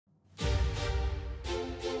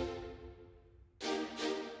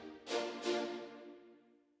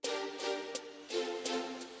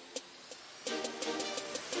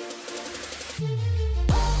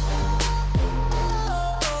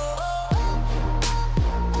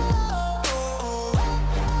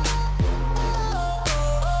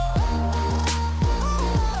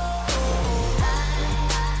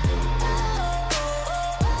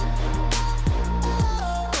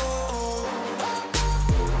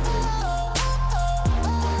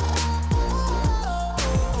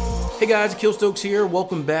Hey guys, Akil Stokes here.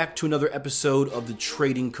 Welcome back to another episode of the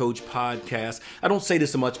Trading Coach Podcast. I don't say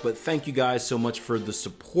this so much, but thank you guys so much for the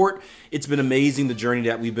support. It's been amazing the journey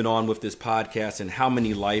that we've been on with this podcast and how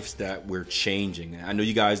many lives that we're changing. I know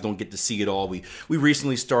you guys don't get to see it all. We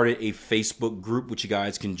recently started a Facebook group which you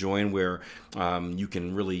guys can join where you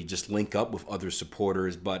can really just link up with other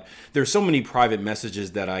supporters. But there's so many private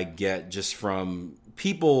messages that I get just from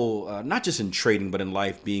people, not just in trading, but in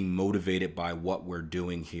life, being motivated by what we're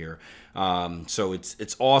doing here. So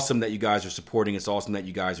it's awesome that you guys are supporting. It's awesome that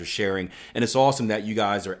you guys are sharing. And it's awesome that you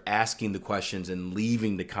guys are asking the questions and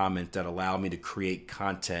leaving the comments that allow me to create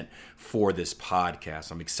content for this podcast.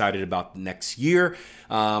 I'm excited about the next year,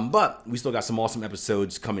 but we still got some awesome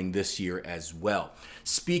episodes coming this year as well.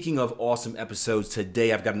 Speaking of awesome episodes,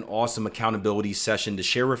 today I've got an awesome accountability session to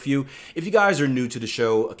share with you. If you guys are new to the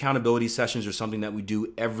show, accountability sessions are something that we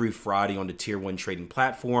do every Friday on the Tier 1 trading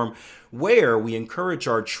platform, where we encourage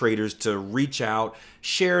our traders to reach out,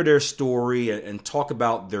 share their story, and talk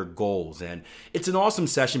about their goals. And it's an awesome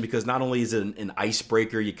session because not only is it an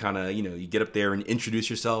icebreaker, you kind of, you get up there and introduce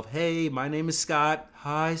yourself. Hey, my name is Scott.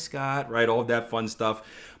 Hi, Scott, right? All of that fun stuff.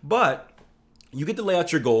 But you get to lay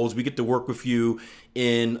out your goals. We get to work with you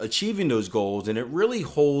in achieving those goals. And it really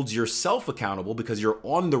holds yourself accountable because you're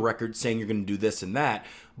on the record saying you're going to do this and that.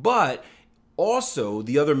 But also,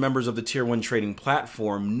 the other members of the Tier 1 trading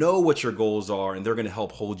platform know what your goals are, and they're going to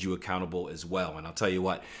help hold you accountable as well. And I'll tell you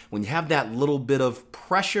what, when you have that little bit of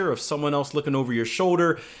pressure of someone else looking over your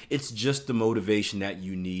shoulder, it's just the motivation that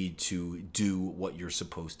you need to do what you're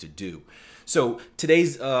supposed to do. So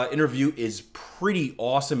today's interview is pretty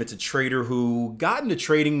awesome. It's a trader who got into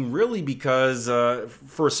trading really because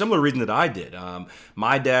for a similar reason that I did.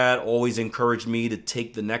 My dad always encouraged me to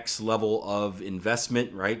take the next level of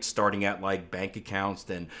investment, right? Starting at like bank accounts,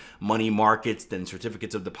 then money markets, then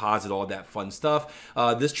certificates of deposit, all that fun stuff.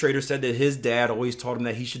 This trader said that his dad always taught him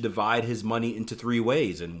that he should divide his money into three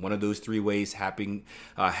ways. And one of those three ways happened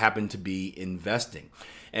to be investing.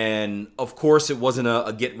 And of course, it wasn't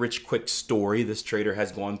a get-rich-quick story. This trader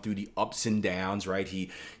has gone through the ups and downs, right?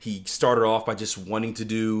 He started off by just wanting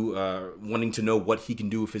to know what he can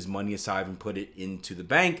do with his money aside and put it into the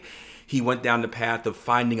bank. He went down the path of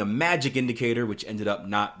finding a magic indicator, which ended up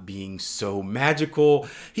not being so magical.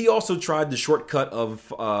 He also tried the shortcut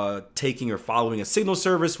of taking or following a signal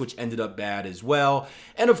service, which ended up bad as well.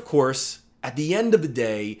 And of course, at the end of the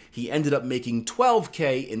day, he ended up making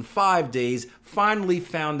 $12K in 5 days, finally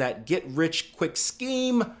found that get-rich-quick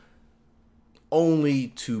scheme, only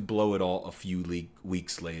to blow it all a few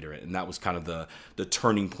weeks later. And that was kind of the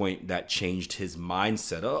turning point that changed his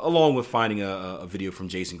mindset, along with finding a video from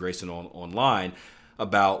Jason Grayson online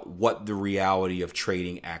about what the reality of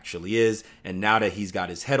trading actually is. And now that he's got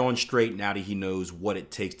his head on straight, now that he knows what it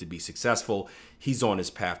takes to be successful, he's on his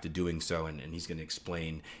path to doing so, and he's going to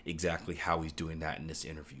explain exactly how he's doing that in this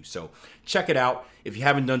interview. So check it out. If you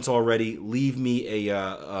haven't done so already, leave me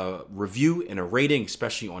a review and a rating,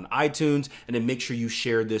 especially on iTunes, and then make sure you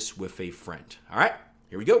share this with a friend. All right,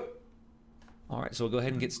 here we go. All right, so we'll go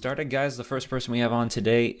ahead and get started, guys. The first person we have on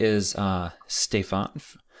today is Stefan,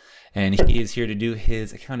 and he is here to do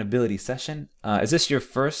his accountability session. Is this your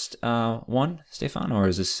first one, Stefan, or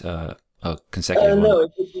is this a consecutive one? No,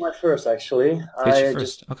 it's my first, actually. It's your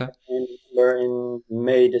first, okay. We're in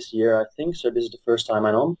May this year, I think, so this is the first time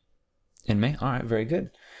I'm on. In May? All right, very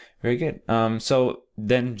good. Very good. So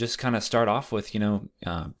then just kind of start off with,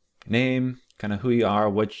 name, kind of who you are,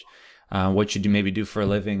 what you maybe do for a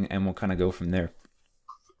living, and we'll kind of go from there.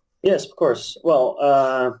 Yes, of course. Well,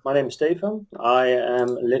 my name is Stefan. I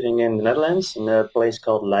am living in the Netherlands, in a place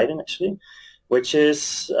called Leiden, actually, which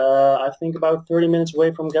is, I think, about 30 minutes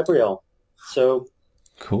away from Gabriel. So,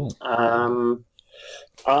 cool. I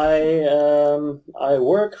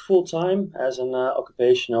work full time as an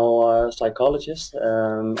occupational psychologist.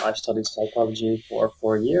 I've studied psychology for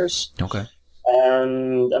 4 years. Okay.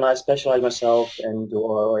 And I specialize myself in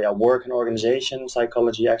work and organization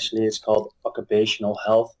psychology. Actually, it's called occupational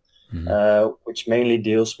health, which mainly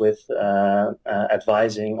deals with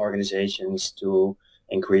advising organizations to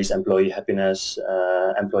increase employee happiness,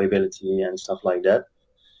 employability, and stuff like that.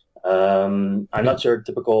 I'm not your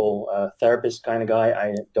typical therapist kind of guy.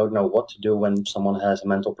 I don't know what to do when someone has a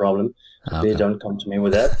mental problem. So please don't come to me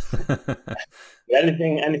with that.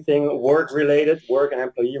 anything work related, work and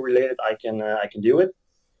employee related, I can do it.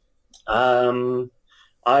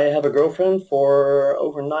 I have a girlfriend for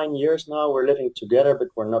over 9 years now. We're living together, but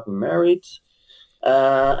we're not married.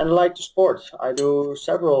 And I like to sport. I do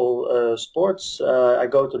several sports. I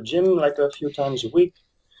go to the gym like a few times a week.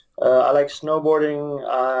 I like snowboarding.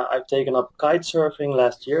 I've taken up kite surfing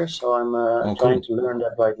last year, so I'm trying to learn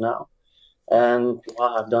that right now. And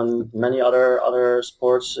I've done many other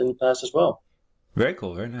sports in the past as well. Very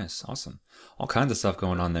cool. Very nice. Awesome. All kinds of stuff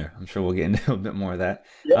going on there. I'm sure we'll get into a bit more of that.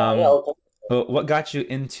 Yeah. Well, what got you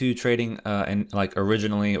into trading, and like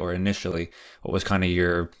originally or initially? What was kind of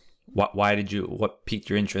your, what piqued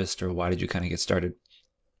your interest, or why did you kind of get started?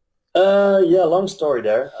 Yeah, long story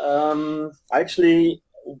there. I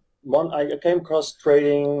came across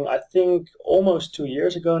trading, I think almost 2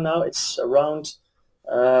 years ago now. It's around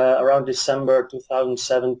December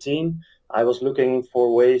 2017. I was looking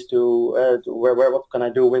for ways to what can I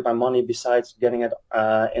do with my money besides getting it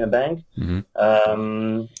in a bank.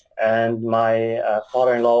 Mm-hmm. And my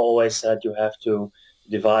father-in-law always said you have to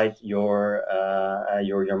divide your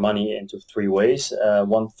money into three ways: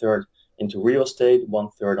 1/3 into real estate,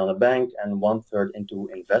 1/3 on a bank, and 1/3 into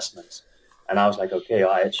investments. And I was like, okay,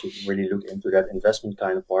 I should really look into that investment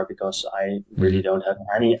kind of part because I really don't have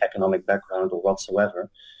any economic background or whatsoever.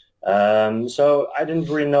 So I didn't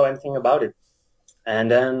really know anything about it.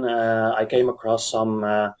 And then I came across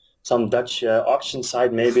some Dutch auction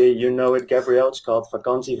site. Maybe you know it, Gabriel. It's called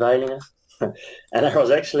Vakantieveilingen. And there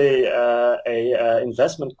was actually a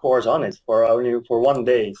investment course on it for 1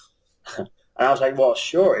 day. And I was like, well,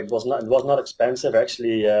 sure. It was not expensive.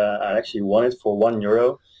 Actually, I actually won it for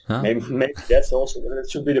 €1. Huh? Maybe that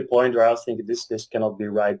should be the point where I was thinking this cannot be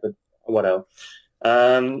right, but whatever.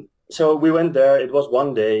 So we went there. It was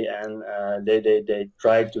 1 day, and they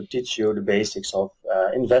tried to teach you the basics of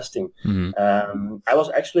investing. Mm-hmm. I was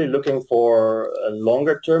actually looking for a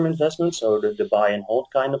longer term investment, so the buy and hold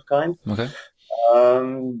kind. Okay.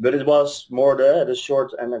 But it was more the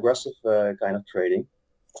short and aggressive kind of trading.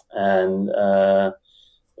 And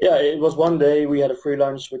it was 1 day. We had a free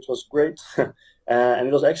lunch, which was great. And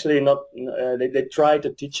it was actually not. They tried to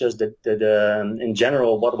teach us that in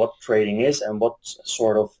general what trading is and what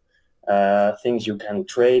sort of things you can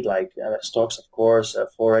trade, like stocks, of course,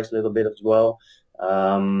 forex a little bit as well.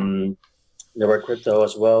 There were crypto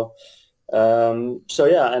as well.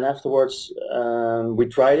 And afterwards we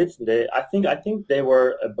tried it. I think they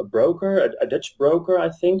were a broker, a Dutch broker. I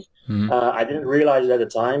think. Mm-hmm. I didn't realize it at the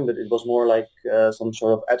time, but it was more like some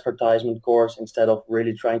sort of advertisement course instead of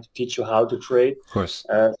really trying to teach you how to trade. Of course.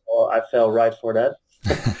 So I fell right for that.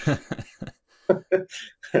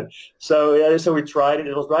 So we tried it.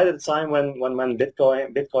 It was right at the time when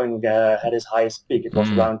Bitcoin had its highest peak. It was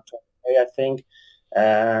around 20K, I think.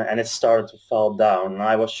 And it started to fall down. And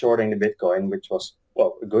I was shorting the Bitcoin, which was,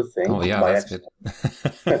 well, a good thing. Oh, yeah, that's good.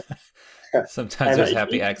 Sometimes there's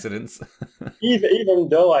happy accidents. even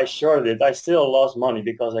though I shorted it, I still lost money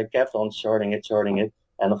because I kept on shorting it.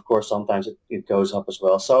 And of course, sometimes it goes up as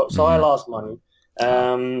well. So I lost money.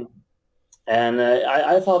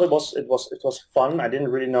 I thought it was fun. I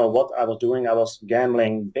didn't really know what I was doing. I was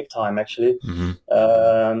gambling big time, actually.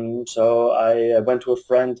 Mm-hmm. So I went to a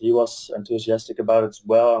friend. He was enthusiastic about it as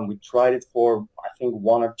well, and we tried it for I think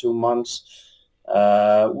 1 or 2 months.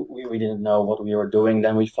 We didn't know what we were doing.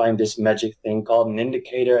 Then we find this magic thing called an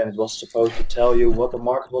indicator, and it was supposed to tell you what the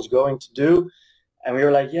market was going to do. And we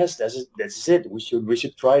were like, yes, that's it. We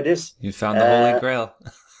should try this. You found the Holy Grail.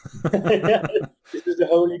 Yeah, this is the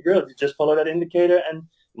Holy Grail. You just follow that indicator, and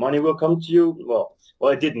money will come to you. Well,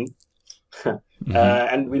 it didn't. Mm-hmm.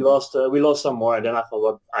 And we lost some more. And then I thought,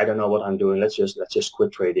 well, I don't know what I'm doing. Let's just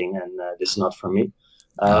quit trading, and this is not for me.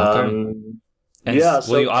 Okay.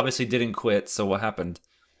 So you obviously didn't quit. So what happened?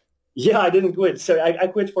 Yeah, I didn't quit. So I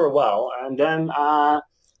quit for a while, and then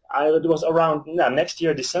it was around next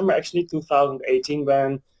year, December, actually 2018,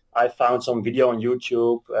 when I found some video on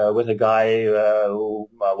YouTube with a guy who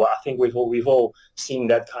I think we've all seen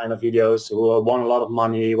that kind of videos, who won a lot of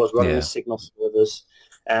money. He was running a signal service,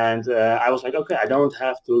 and I was like, okay, I don't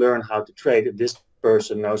have to learn how to trade. If this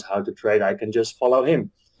person knows how to trade, I can just follow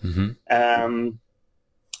him. Mm-hmm.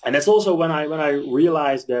 And that's also when I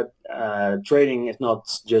realized that trading is not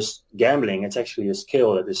just gambling; it's actually a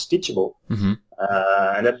skill that is teachable. Mm-hmm.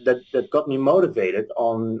 And that got me motivated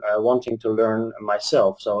on wanting to learn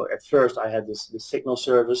myself. So at first I had this signal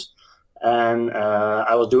service, and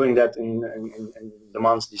I was doing that in the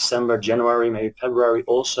months December, January, maybe February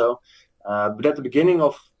also. But at the beginning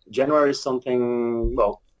of January, something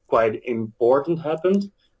quite important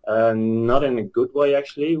happened. Not in a good way,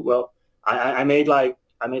 actually. Well, I made like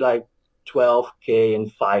 12K in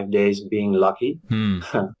 5 days being lucky.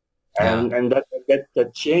 And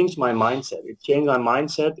that changed my mindset. It changed my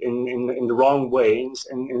mindset in the wrong way,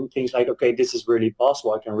 in things like, okay, this is really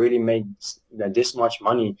possible. I can really make this much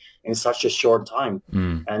money in such a short time.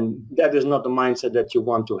 And that is not the mindset that you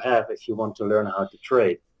want to have if you want to learn how to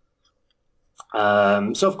trade.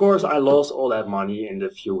 So of course I lost all that money in the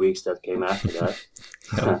few weeks that came after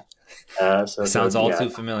that. Sounds all too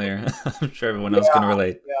familiar. I'm sure everyone else can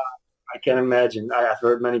relate. Yeah, I can imagine. I've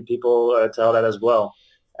heard many people tell that as well.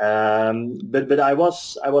 But I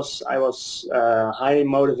was highly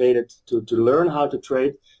motivated to learn how to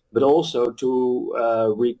trade, but also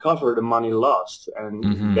to recover the money lost, and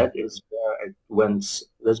that is where it went.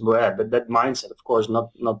 That's where, but that mindset, of course,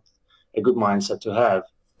 not a good mindset to have.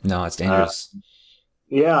 No, it's dangerous.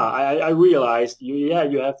 I realized you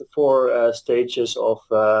have the four stages of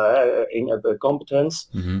competence,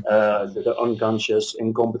 the unconscious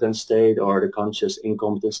incompetent state or the conscious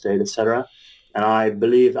incompetent state, etc. And I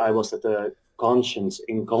believe I was at the conscious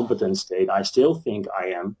incompetent state. I still think I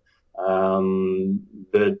am,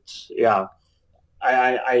 but yeah,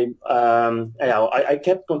 I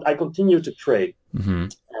continued to trade,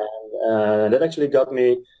 and that actually got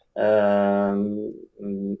me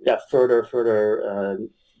further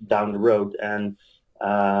down the road. And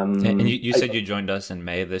you said you joined us in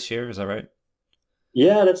May of this year, is that right?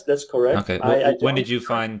 Yeah, that's correct. Okay. When did you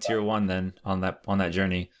find Tier 1 then on that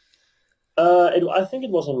journey? I think it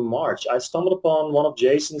was in March. I stumbled upon one of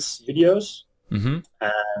Jason's videos, and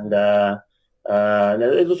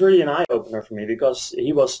it was really an eye opener for me because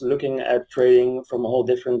he was looking at trading from a whole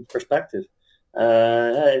different perspective.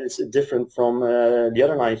 It's different from the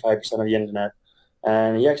other 95% of the internet,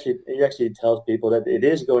 and he actually tells people that it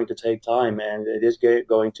is going to take time and it is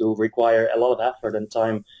going to require a lot of effort and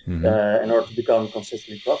time in order to become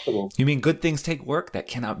consistently profitable. You mean good things take work? That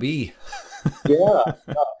cannot be. Yeah.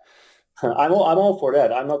 I'm all for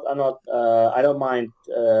that. I'm not. I don't mind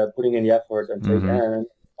putting in the effort and taking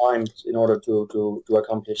time in order to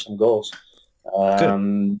accomplish some goals.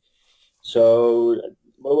 So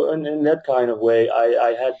in that kind of way,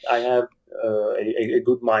 I have a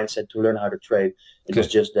good mindset to learn how to trade. It was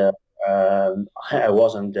just that I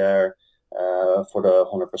wasn't there for the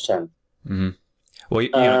 100%. Well,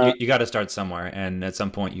 you got to start somewhere, and at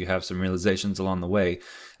some point, you have some realizations along the way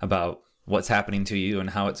about what's happening to you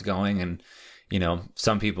and how it's going. And,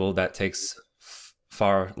 some people that takes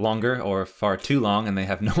far longer or far too long and they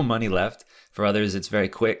have no money left. For others, it's very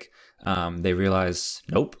quick. They realize,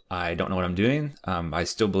 nope, I don't know what I'm doing. I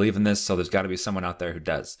still believe in this. So there's got to be someone out there who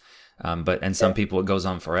does. And some people, it goes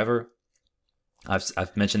on forever.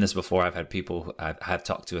 I've mentioned this before. I've had people who I have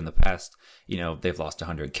talked to in the past, they've lost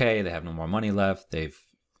 100K. They have no more money left. They've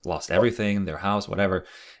lost everything, their house, whatever.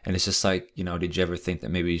 And it's just like, did you ever think that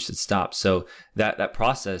maybe you should stop? So that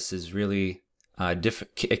process is really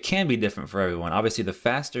different. It can be different for everyone. Obviously, the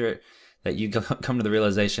faster that you come to the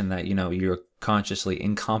realization that, you're consciously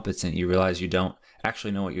incompetent, you realize you don't actually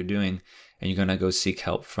know what you're doing, and you're going to go seek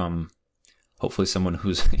help from hopefully someone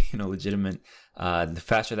who's, legitimate. The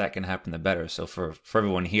faster that can happen, the better. So for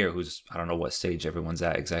everyone here who's, I don't know what stage everyone's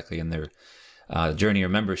at exactly in their journey or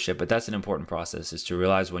membership, but that's an important process, is to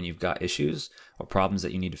realize when you've got issues or problems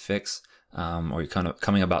that you need to fix, or you're kind of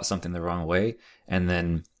coming about something the wrong way, and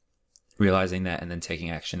then realizing that and then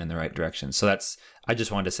taking action in the right direction. So I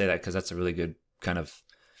just wanted to say that because that's a really good kind of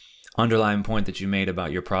underlying point that you made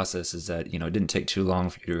about your process, is that, it didn't take too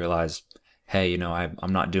long for you to realize, hey,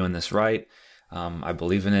 I'm not doing this right. I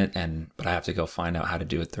believe in it, but I have to go find out how to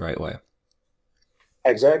do it the right way.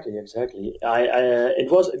 Exactly. It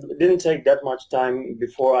didn't take that much time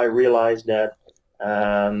before I realized that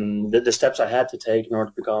the steps I had to take in order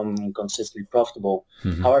to become consistently profitable.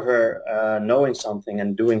 However, knowing something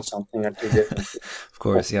and doing something are two different. Of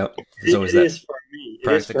course, yeah. It is for me.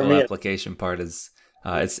 Practical application part is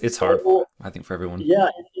it's hard. I think for everyone. Yeah,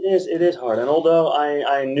 it is hard. And although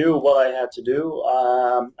I knew what I had to do,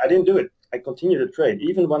 I didn't do it. I continued to trade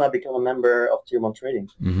even when I became a member of Tier 1 Trading.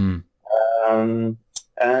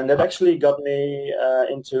 And that actually got me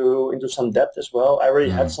into some debt as well. I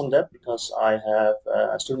already had some debt because I have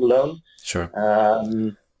a student loan. Sure.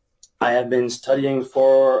 I have been studying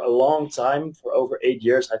for a long time, for over 8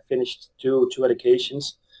 years. I finished two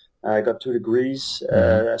educations. I got 2 degrees.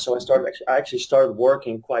 So I actually started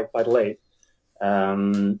working quite late.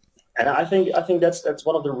 And I think that's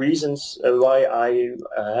one of the reasons why I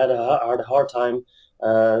had a hard time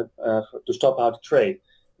to stop how to trade,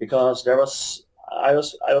 because I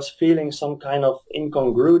was feeling some kind of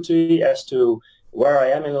incongruity as to where I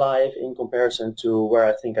am in life in comparison to where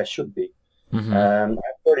I think I should be. I'm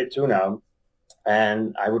 32 now,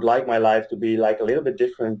 and I would like my life to be like a little bit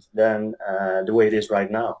different than the way it is right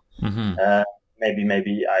now.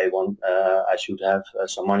 Maybe I should have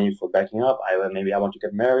some money for backing up. Maybe I want to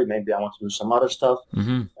get married. Maybe I want to do some other stuff.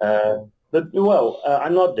 But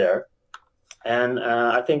I'm not there. And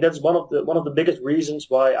I think that's one of the biggest reasons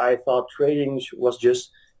why I thought trading was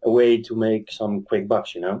just a way to make some quick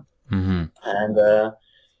bucks, you know. Mm-hmm.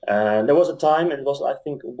 And there was a time, it was I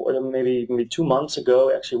think maybe 2 months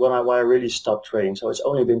ago actually when I really stopped trading. So it's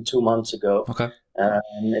only been 2 months ago. Okay.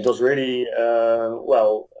 It was really I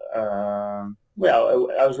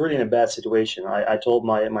was really in a bad situation. I told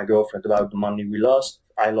my girlfriend about the money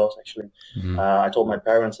I lost actually. Mm-hmm. I told my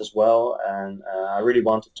parents as well, and I really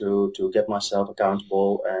wanted to get myself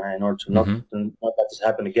accountable in order to not let this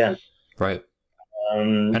happen again. Right.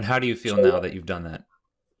 And how do you feel now that you've done that?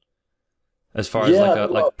 As far as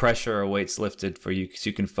like pressure or weights lifted for you, so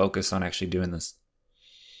you can focus on actually doing this.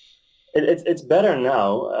 It's better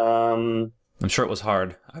now. I'm sure it was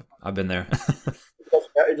hard. I've been there.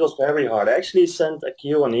 It was very hard. I actually sent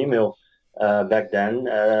Akil an email back then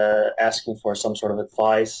asking for some sort of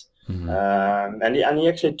advice. Mm-hmm. And he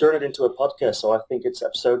actually turned it into a podcast. So I think it's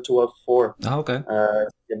episode 204. Oh, okay.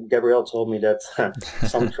 Gabrielle told me that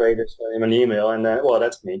some traders sent him an email, and well,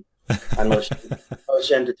 that's me. I'm not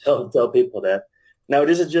ashamed to tell people that. Now,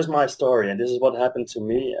 this is just my story, and this is what happened to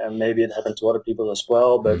me, and maybe it happened to other people as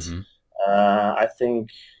well. But I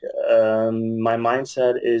think my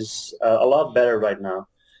mindset is a lot better right now,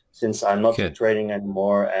 since I'm not trading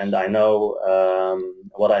anymore, and I know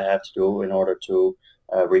what I have to do in order to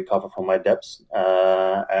recover from my debts.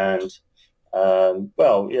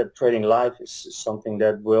 Trading live is something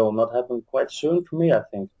that will not happen quite soon for me, I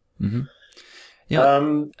think. Mm-hmm. Yeah,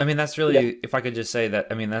 I mean, that's really, if I could just say that,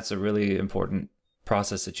 I mean, that's a really important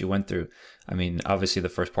process that you went through. I mean, obviously the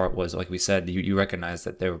first part was, like we said, you recognize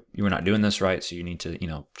that you were not doing this right, so you need to,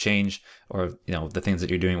 change, or, the things that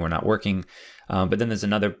you're doing were not working. But then there's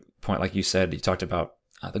another point, like you said, you talked about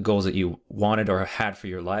the goals that you wanted or had for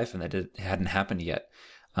your life, and that hadn't happened yet.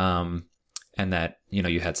 And that,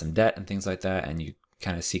 you had some debt and things like that, and you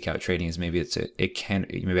kind of seek out trading as maybe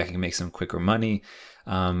maybe I can make some quicker money.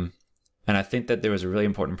 And I think that there was a really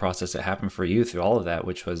important process that happened for you through all of that,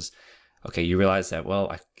 which was, okay, you realized that, well,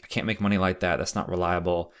 I can't make money like that. That's not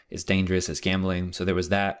reliable. It's dangerous. It's gambling. So there was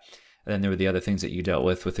that. And then there were the other things that you dealt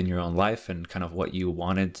with within your own life and kind of what you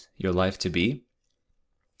wanted your life to be.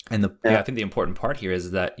 And I think the important part here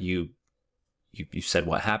is that you said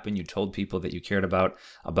what happened. You told people that you cared about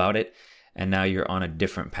it. And now you're on a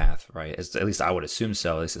different path, right? At least I would assume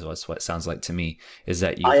so. This is what it sounds like to me, is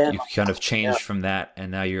that you've kind of changed from that.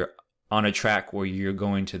 And now you're on a track where you're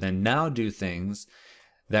going to then now do things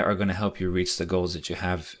that are going to help you reach the goals that you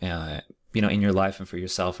have, in your life and for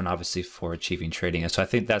yourself, and obviously for achieving trading. And so I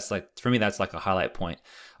think that's for me, that's like a highlight point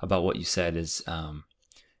about what you said is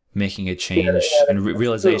making a change and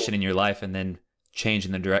realization in your life, and then change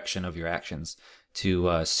in the direction of your actions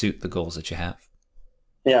to suit the goals that you have.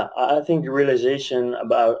 Yeah, I think the realization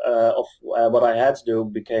about of what I had to do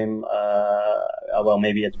became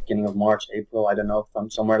maybe at the beginning of March, April. I don't know,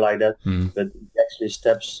 somewhere like that. Mm-hmm. But actually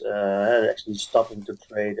steps, actually stopping to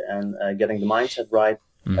trade and getting the mindset right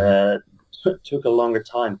took a longer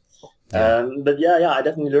time. Yeah. But I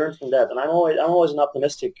definitely learned from that. And I'm always an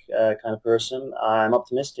optimistic kind of person. I'm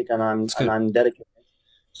optimistic and I'm dedicated.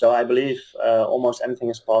 So I believe almost anything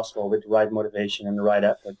is possible with the right motivation and the right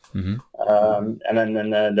effort. Mm-hmm. And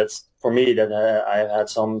then that's for me that I've had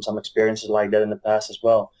some experiences like that in the past as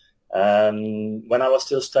well. When I was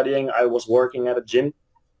still studying, I was working at a gym,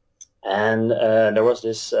 and there was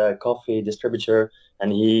this coffee distributor,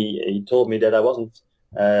 and he told me that I wasn't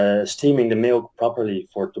steaming the milk properly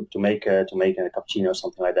to make a cappuccino or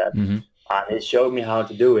something like that. Mm-hmm. And he showed me how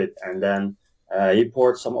to do it, and then he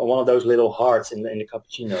poured one of those little hearts in the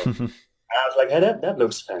cappuccino. And I was like, hey, that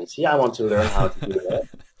looks fancy. I want to learn how to do that.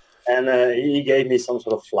 And he gave me some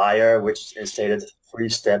sort of flyer which stated 3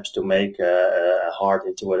 steps to make a heart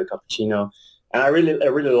into a cappuccino. And I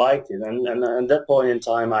really liked it. And at that point in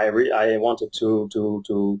time, I wanted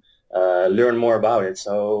to learn more about it.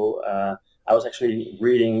 So I was actually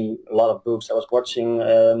reading a lot of books. I was watching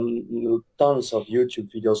tons of YouTube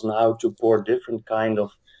videos on how to pour different kind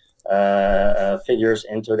of figures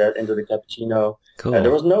into the cappuccino. Cool.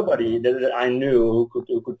 There was nobody that I knew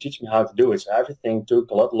who could teach me how to do it. So everything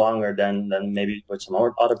took a lot longer than maybe with some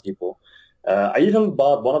other people. I even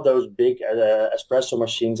bought one of those big espresso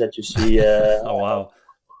machines that you see. Oh wow!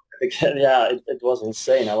 Yeah, it was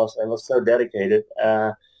insane. I was so dedicated.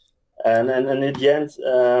 And in the end,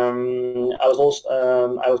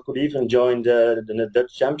 I could even join the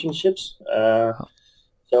Dutch Championships.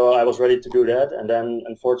 So I was ready to do that, and then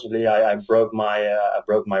unfortunately I broke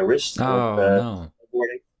my wrist. Oh no!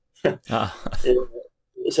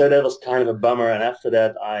 So that was kind of a bummer. And after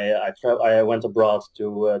that, I went abroad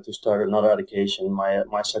to start another education,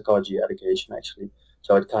 my psychology education actually.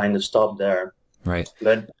 So it kind of stopped there. Right.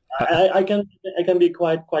 But I can be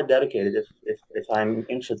quite dedicated if I'm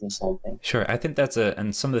interested in something. Sure. I think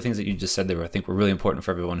and some of the things that you just said there, I think were really important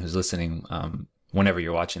for everyone who's listening, whenever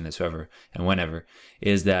you're watching this, whoever and whenever,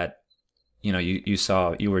 is that, you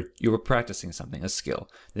saw you were practicing something, a skill.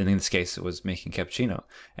 Then in this case, it was making cappuccino,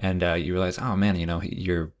 and you realize, oh man,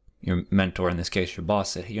 your mentor, in this case, your boss,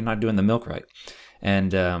 said, hey, you're not doing the milk right,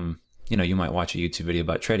 and you might watch a YouTube video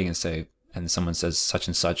about trading and someone says such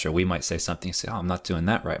and such, or we might say something and say, oh, I'm not doing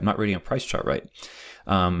that right. I'm not reading a price chart right.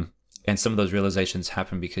 And some of those realizations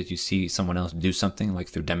happen because you see someone else do something, like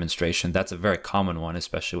through demonstration. That's a very common one,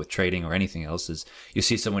 especially with trading or anything else, is you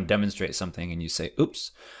see someone demonstrate something and you say, oops,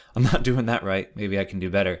 I'm not doing that right. Maybe I can do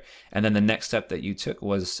better. And then the next step that you took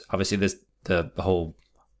was obviously the whole,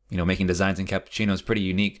 making designs in cappuccino is pretty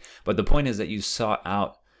unique. But the point is that you sought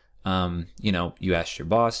out, you asked your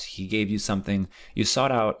boss, he gave you something, you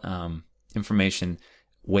sought out information,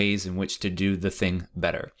 ways in which to do the thing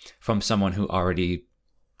better from someone who already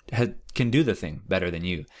can do the thing better than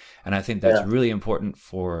you. And I think that's really important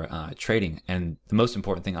for trading. And the most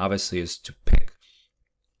important thing, obviously, is to pick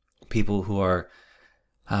people who are,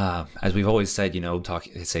 as we've always said,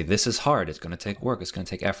 say this is hard, it's going to take work, it's going to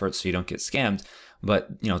take effort, so you don't get scammed.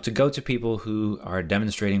 But to go to people who are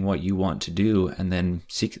demonstrating what you want to do, and then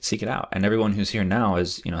seek it out. And everyone who's here now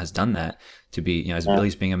has done that, to be as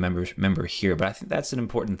Billy's being a member here. But I think that's an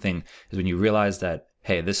important thing, is when you realize that,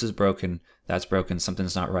 hey, this is broken, that's broken,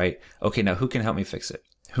 something's not right. Okay, now who can help me fix it?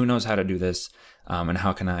 Who knows how to do this? And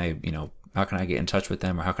how can I get in touch with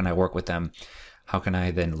them, or how can I work with them? How can I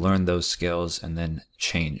then learn those skills and then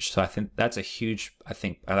change? So I think that's a huge,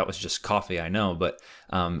 that was just coffee, I know, but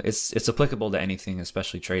it's applicable to anything,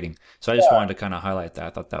 especially trading. So I just wanted to kind of highlight that. I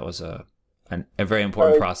thought that was a very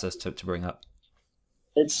important process to bring up.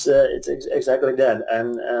 It's exactly that,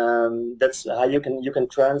 and that's how you can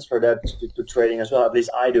transfer that to trading as well. At least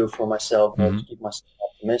I do for myself, to keep myself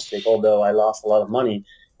optimistic. Although I lost a lot of money,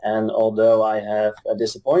 and although I have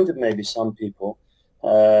disappointed maybe some people,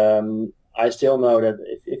 I still know that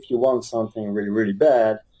if you want something really, really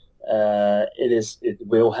bad, it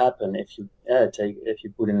will happen if you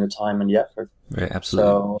put in the time and the effort. Right,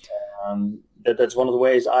 absolutely. So that's one of the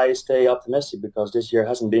ways I stay optimistic, because this year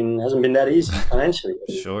hasn't been that easy financially.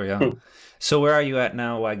 Sure, yeah. So where are you at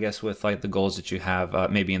now, I guess, with like the goals that you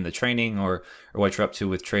have, maybe in the training or what you're up to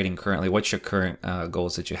with trading currently? What's your current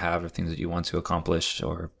goals that you have, or things that you want to accomplish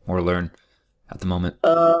or learn at the moment?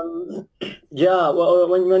 Well,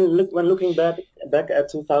 when looking back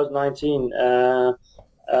at 2019,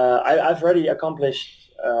 I've already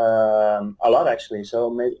accomplished a lot, actually.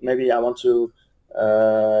 So maybe I want to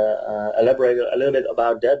elaborate a little bit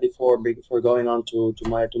about that before going on to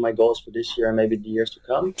my goals for this year and maybe the years to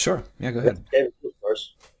come. Sure. Yeah, go ahead.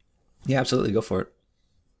 First. Yeah, absolutely. Go for it.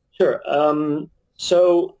 Sure.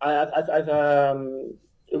 So I've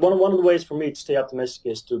one of the ways for me to stay optimistic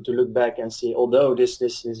is to look back and see, although this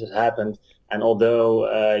has happened, and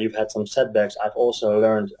although you've had some setbacks, I've also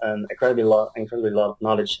learned an incredibly lot of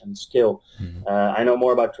knowledge and skill. Mm-hmm. I know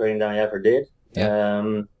more about trading than I ever did.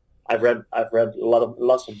 Yeah. I've read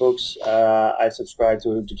lots of books. I subscribe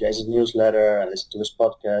to Jason's newsletter and listen to his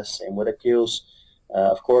podcast, same with Akil's.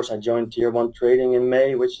 Of course, I joined Tier 1 Trading in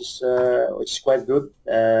May, which is quite good.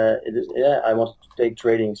 I wanted to take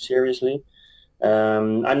trading seriously.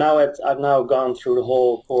 I've now gone through the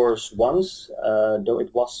whole course once, though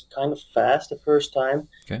it was kind of fast the first time.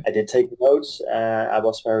 Okay. I did take notes. I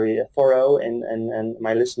was very thorough in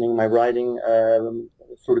my listening, my writing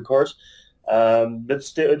through the course. But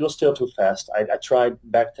still, it was still too fast. I tried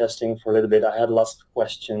back testing for a little bit. I had lots of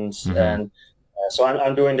questions, and so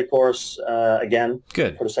I'm doing the course again.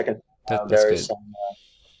 Good. For the second time. That's good. Some,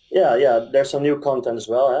 there's some new content as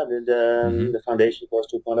well. The Foundation Course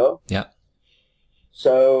 2.0. Yeah.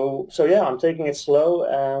 So yeah, I'm taking it slow,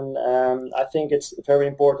 and I think it's very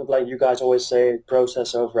important, like you guys always say,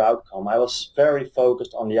 process over outcome. I was very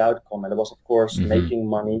focused on the outcome, and it was, of course, making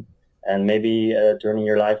money and maybe turning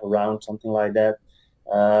your life around, something like that.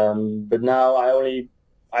 But now I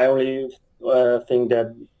only think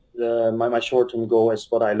that my short-term goal is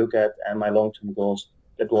what I look at, and my long-term goals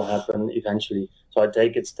that will happen eventually. So I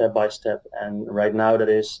take it step by step, and right now that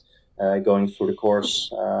is going through the course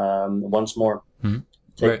once more,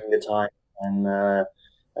 taking the time and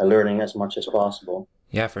learning as much as possible.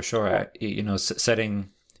 Yeah, for sure. Setting,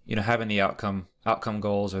 having the outcome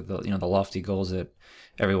goals, or the lofty goals that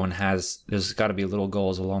everyone has. There's got to be little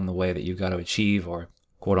goals along the way that you've got to achieve, or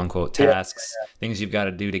quote unquote tasks, things you've got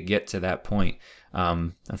to do to get to that point.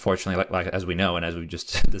 Unfortunately, like as we know, and as we've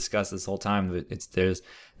just discussed this whole time,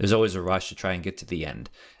 there's always a rush to try and get to the end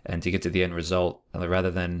and to get to the end result,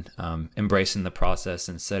 rather than embracing the process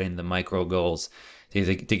and setting the micro goals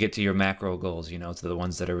to get to your macro goals, to the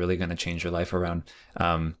ones that are really going to change your life around.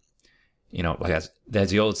 Like as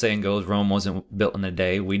the old saying goes, Rome wasn't built in a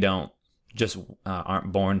day. We don't just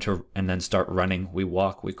aren't born to and then start running. We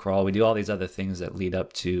walk, we crawl, we do all these other things that lead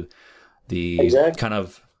up to the kind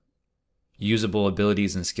of usable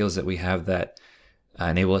abilities and skills that we have that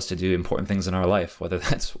enable us to do important things in our life, whether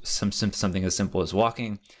that's something as simple as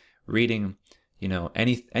walking, reading,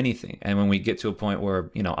 anything. And when we get to a point where,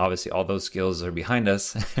 obviously all those skills are behind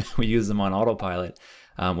us, we use them on autopilot.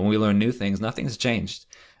 When we learn new things, nothing's changed.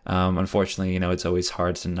 Unfortunately, it's always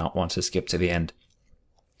hard to not want to skip to the end,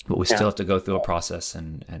 but we still have to go through a process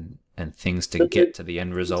and things to get to the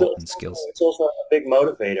end result and skills. It's also a big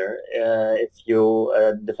motivator if you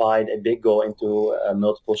divide a big goal into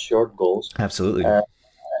multiple short goals. Absolutely.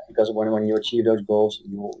 Because when you achieve those goals,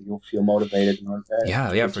 you'll feel motivated.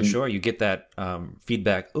 Yeah, for sure. You get that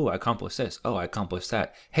feedback. Oh, I accomplished this. Oh, I accomplished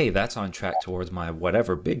that. Hey, that's on track towards my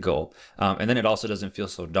whatever big goal. And then it also doesn't feel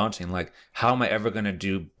so daunting. Like, how am I ever going to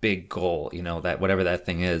do big goal? That whatever that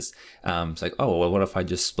thing is. It's like, oh, well, what if I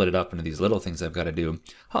just split it up into these little things I've got to do?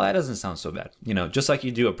 Oh, that doesn't sound so bad. Just like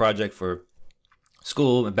you do a project for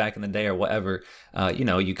school back in the day or whatever,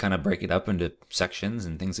 you kind of break it up into sections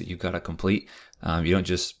and things that you've got to complete. You don't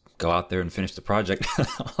just go out there and finish the project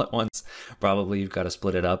all at once. Probably you've got to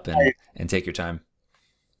split it up and take your time.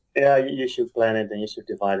 Yeah, you should plan it and you should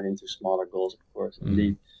divide it into smaller goals, of course.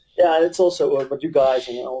 Indeed. Yeah, it's also what you guys,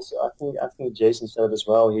 and also I think Jason said it as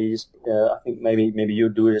well. He's I think maybe you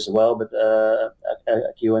do it as well, but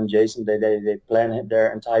you and Jason they plan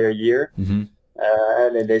their entire year.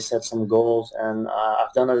 They set some goals, and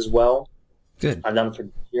I've done it as well. Good. I've done it for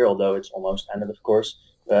this year, although it's almost ended, of course.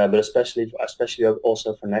 But especially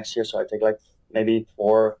also for next year. So I take like maybe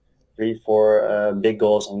 4 big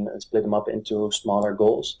goals and split them up into smaller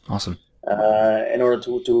goals. Awesome. In order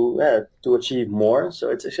to achieve more. So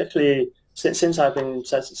it's actually since I've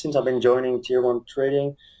been joining Tier 1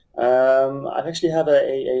 Trading, I've actually have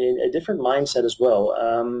a different mindset as well.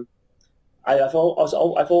 I've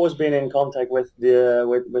always been in contact with the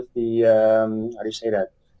how do you say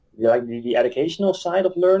that? The educational side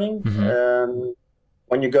of learning.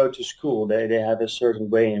 When you go to school, they have a certain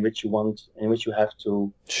way in which you have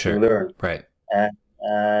to learn. Right. And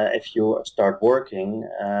if you start working,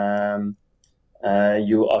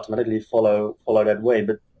 you automatically follow that way.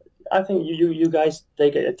 But I think you guys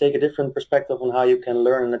take a different perspective on how you can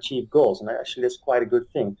learn and achieve goals, and actually that's quite a good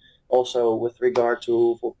thing. Also, with regard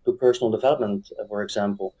to personal development, for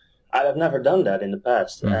example, I've never done that in the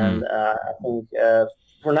past, and I think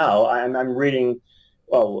for now I'm reading.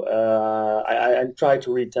 Well, I try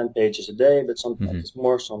to read 10 pages a day, but sometimes it's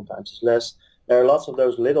more, sometimes it's less. There are lots of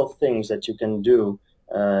those little things that you can do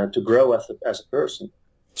to grow as a person.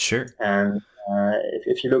 Sure. And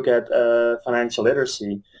if you look at financial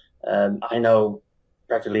literacy, I know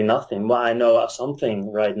practically nothing. Well, I know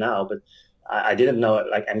something right now, but I didn't know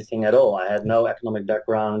like anything at all. I had no economic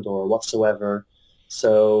background or whatsoever.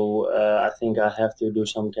 So I think I have to do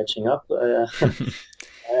some catching up.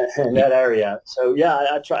 In that area. So yeah,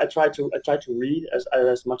 I try to read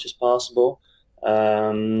as much as possible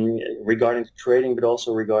regarding trading, but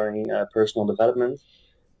also regarding personal development.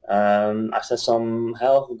 I set some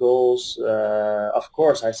health goals. Of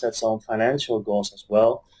course, I set some financial goals as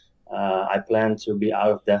well. I plan to be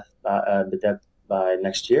out of debt by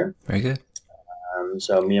next year. Very good.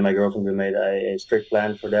 So me and my girlfriend, we made a strict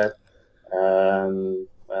plan for that.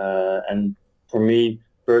 And for me,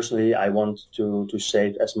 personally, I want to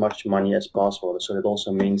save as much money as possible. So it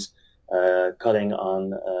also means cutting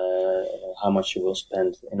on how much you will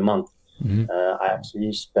spend in a month. I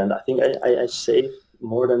actually spend, I think I save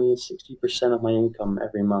more than 60% of my income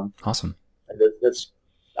every month. Awesome.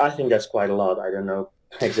 I think that's quite a lot. I don't know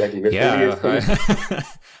exactly. Yeah,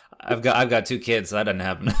 I've got 2 kids, so that doesn't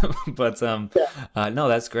happen. But no,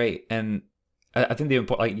 that's great. And I think the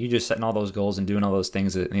important, like you just setting all those goals and doing all those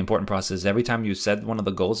things, the important process is every time you said one of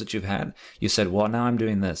the goals that you've had, you said, well, now I'm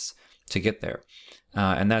doing this to get there.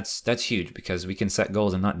 And that's huge, because we can set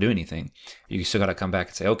goals and not do anything. You still got to come back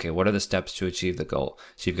and say, okay, what are the steps to achieve the goal?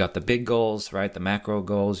 So you've got the big goals, right? The macro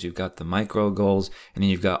goals, you've got the micro goals, and then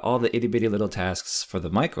you've got all the itty bitty little tasks for the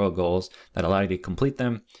micro goals that allow you to complete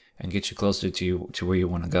them and get you closer to where you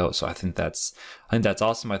want to go. So I think that's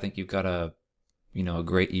awesome. I think you've got a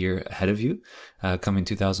great year ahead of you, coming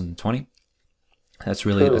 2020. That's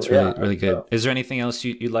really really good. So, Is there anything else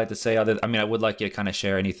you'd like to say? I mean, I would like you to kind of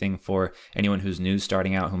share anything for anyone who's new,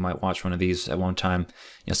 starting out, who might watch one of these at one time.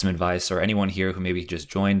 Some advice, or anyone here who maybe just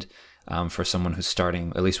joined, for someone who's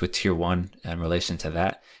starting at least with tier 1 in relation to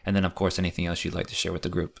that. And then, of course, anything else you'd like to share with the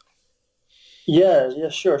group. yeah,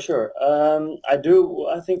 sure.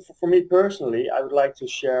 I think for me personally, I would like to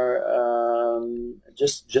share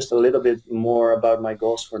just a little bit more about my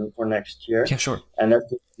goals for next year. Yeah, sure. And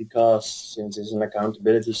that's because since it's an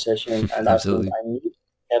accountability session, and I think I need to be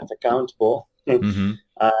kept accountable. Mm-hmm.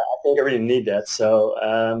 I think I really need that. So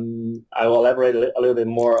I will elaborate a little bit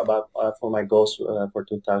more about for my goals for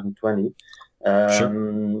 2020.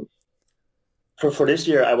 Sure. For this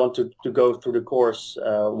year, I want to go through the course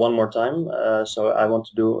one more time. So I want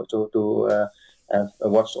to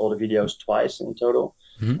watch all the videos twice in total,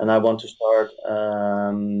 Mm-hmm. and I want to start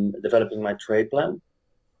developing my trade plan.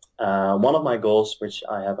 One of my goals, which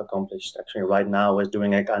I have accomplished actually right now, is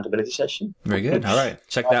doing an accountability session. Very good. All right,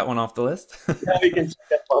 check that one off the list. Yeah, we can check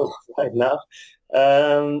that one right now.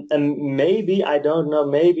 And maybe, I don't know,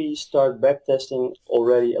 maybe start backtesting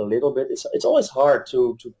already a little bit. It's always hard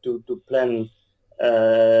to plan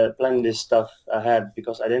this stuff ahead,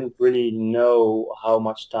 because I didn't really know how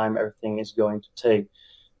much time everything is going to take.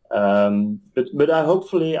 But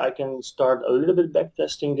hopefully I can start a little bit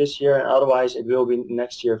backtesting this year, and otherwise it will be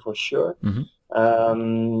next year for sure.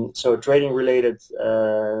 Mm-hmm. So trading related,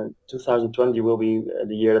 2020 will be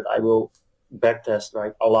the year that I will backtest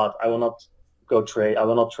a lot. I will not trade.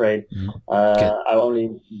 Mm-hmm. I will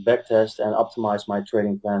only backtest and optimize my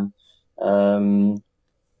trading plan.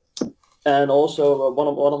 And also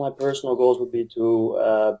one of my personal goals would be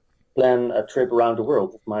to plan a trip around the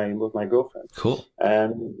world with my girlfriend. Cool.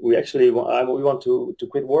 And we want to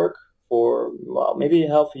quit work for maybe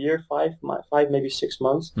half a year, five maybe 6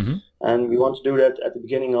 months, Mm-hmm. and we want to do that at the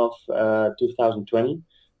beginning of 2020.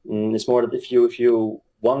 It's more that if you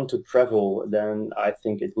want to travel, then I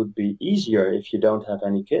think it would be easier if you don't have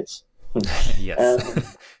any kids.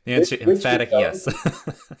 Yes. The answer, emphatic yes.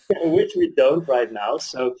 Which we don't right now.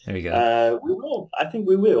 So there you go. we will. I think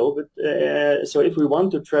we will. But so if we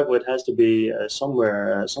want to travel, it has to be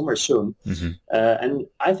somewhere soon. Mm-hmm. And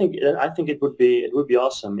I think it would be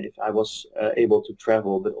awesome if I was able to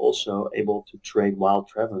travel, but also able to trade while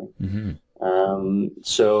traveling. Mm-hmm.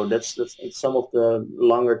 So that's some of the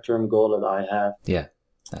longer term goal that I have. Yeah,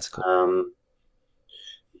 that's cool.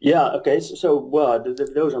 Yeah. Okay. So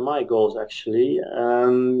those are my goals actually.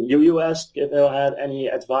 You asked if I had any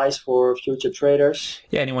advice for future traders.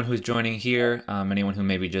 Yeah, anyone who's joining here, anyone who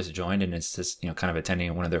maybe just joined and is just kind of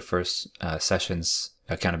attending one of their first sessions,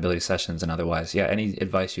 accountability sessions, and otherwise, yeah, any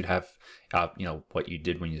advice you'd have, what you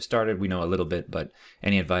did when you started. We know a little bit, but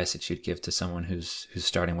any advice that you'd give to someone who's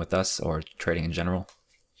starting with us or trading in general?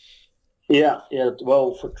 Yeah.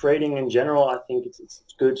 Well, for trading in general, I think it's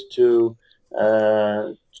good to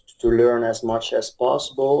learn as much as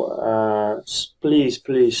possible.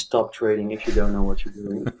 Please stop trading if you don't know what you're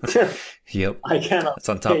doing. Yep, I cannot. It's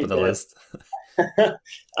on top of the list.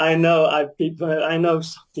 I know. I know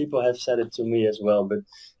some people have said it to me as well. But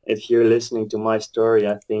if you're listening to my story,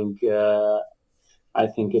 I think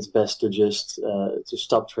it's best to just to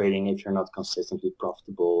stop trading if you're not consistently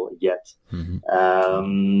profitable yet.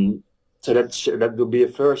 Mm-hmm. So that will be a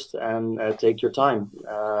first, and take your time.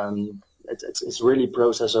 It's really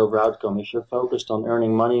process over outcome. If you're focused on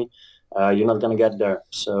earning money, you're not going to get there.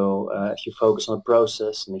 So if you focus on the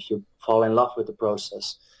process, and if you fall in love with the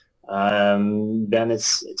process, then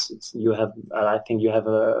you have. I think you have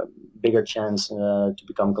a bigger chance to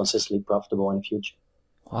become consistently profitable in the future.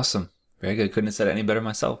 Awesome, very good. Couldn't have said it any better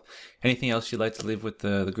myself. Anything else you'd like to leave with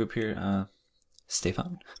the group here,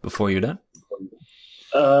 Stefan, before you're done?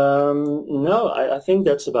 No, I think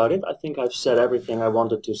that's about it. I think I've said everything I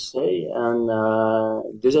wanted to say, and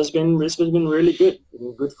this has been really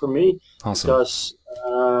good for me. Awesome. Because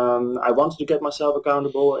I wanted to get myself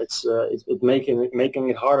accountable. It's making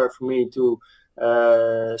it harder for me to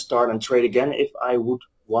start and trade again if I would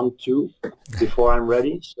want to before I'm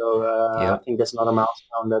ready. So I think that's another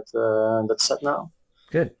milestone that's set now.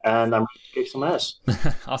 Good. And I'm ready to kick some ass.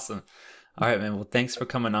 Awesome. All right, man. Well, thanks for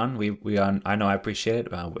coming on. I know I appreciate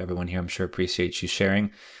it. Everyone here, I'm sure, appreciates you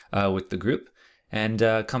sharing with the group. And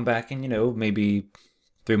come back in, maybe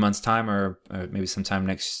 3 months' time, or maybe sometime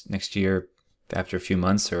next year, after a few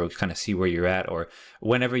months, or kind of see where you're at, or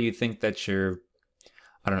whenever you think that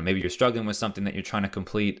maybe you're struggling with something that you're trying to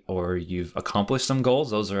complete, or you've accomplished some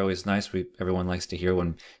goals. Those are always nice. Everyone likes to hear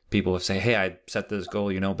when people say, hey, I set this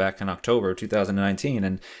goal, back in October 2019,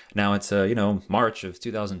 and now it's, March of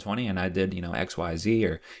 2020, and I did, X, Y, Z,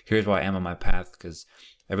 or here's where I am on my path. Because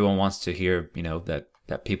everyone wants to hear,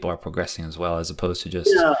 that people are progressing as well, as opposed to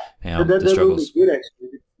just that the will struggles. be good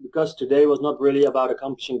actually, because today was not really about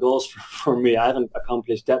accomplishing goals for me. I haven't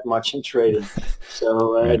accomplished that much in trading, so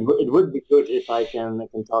Right. it would be good if I can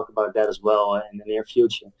talk about that as well in the near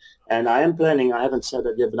future. And I am planning. I haven't said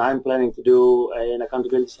that yet, but I'm planning to do an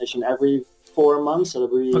accountability session every 4 months. So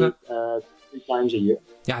it'll be Okay. 3 times a year.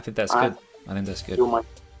 Yeah, I think that's good. I think that's good. Do my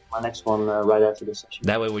next one right after this session.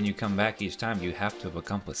 That way, when you come back each time, you have to have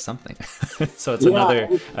accomplished something. So it's Yeah.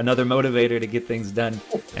 another motivator to get things done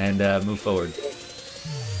and move forward.